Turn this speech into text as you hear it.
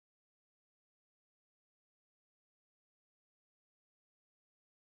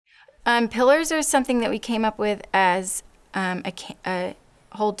Pillars are something that we came up with as a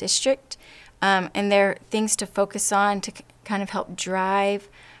whole district, and they're things to focus on to kind of help drive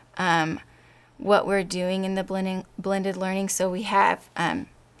what we're doing in the blended learning. So we have,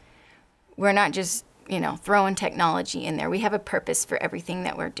 we're not just throwing technology in there. We have a purpose for everything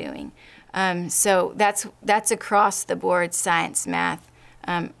that we're doing. So that's across the board, science, math,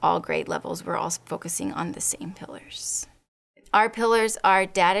 all grade levels. We're all focusing on the same pillars. Our pillars are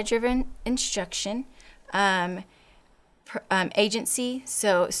data-driven instruction, agency,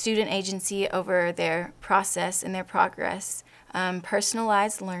 so student agency over their process and their progress,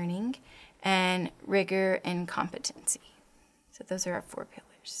 personalized learning, and rigor and competency. So those are our 4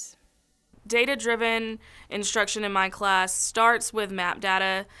 pillars. Data-driven instruction in my class starts with map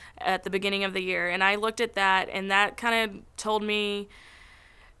data at the beginning of the year, and I looked at that, and that kind of told me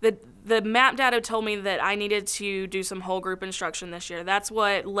the map data told me that I needed to do some whole group instruction this year. That's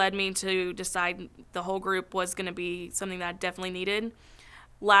what led me to decide the whole group was going to be something that I definitely needed.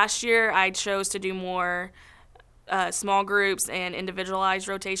 Last year, I chose to do more small groups and individualized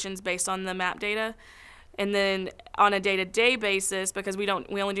rotations based on the map data. And then on a day-to-day basis, because we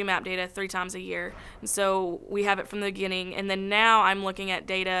only do map data 3 times a year, and so we have it from the beginning. And then now I'm looking at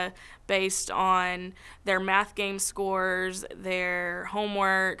data based on their math game scores, their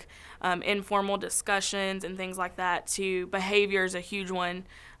homework, informal discussions, and things like that. To behavior is a huge one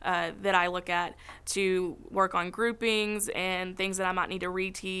that I look at to work on groupings and things that I might need to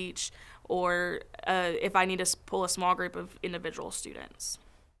reteach, or if I need to pull a small group of individual students.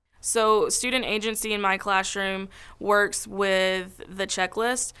 So student agency in my classroom works with the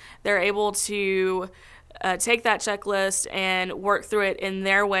checklist. They're able to take that checklist and work through it in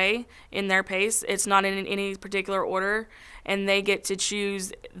their way, in their pace. It's not in any particular order, and they get to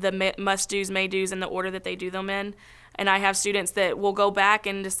choose the must-dos, may-dos, in the order that they do them in. And I have students that will go back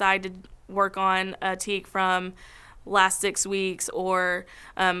and decide to work on a TEK from last 6 weeks, or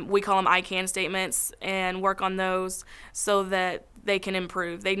we call them I can statements, and work on those so that they can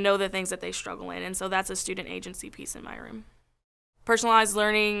improve. They know the things that they struggle in, and so that's a student agency piece in my room. Personalized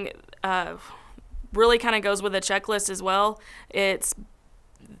learning really kind of goes with a checklist as well. It's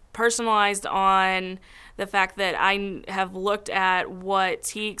personalized on the fact that I have looked at what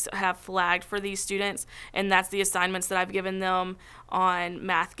TEKs have flagged for these students, and that's the assignments that I've given them on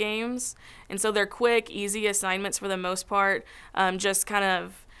math games. And so they're quick, easy assignments for the most part, just kind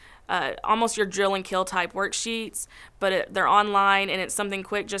of almost your drill and kill type worksheets, but they're online, and it's something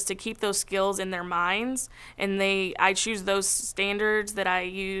quick just to keep those skills in their minds. And I choose those standards that I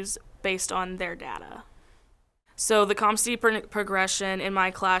use based on their data. So the competency progression in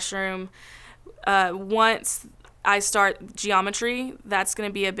my classroom, once I start geometry, that's going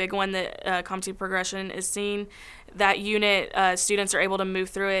to be a big one that competency progression is seen. That unit, students are able to move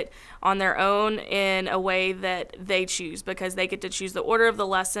through it on their own in a way that they choose, because they get to choose the order of the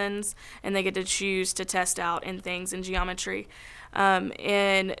lessons, and they get to choose to test out in things in geometry.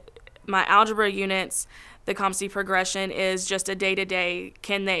 In my algebra units, the competency progression is just a day-to-day.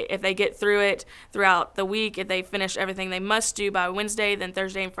 If they get through it throughout the week, if they finish everything they must do by Wednesday, then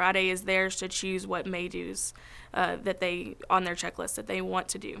Thursday and Friday is theirs to choose what may-dos that they on their checklist that they want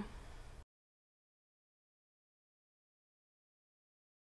to do.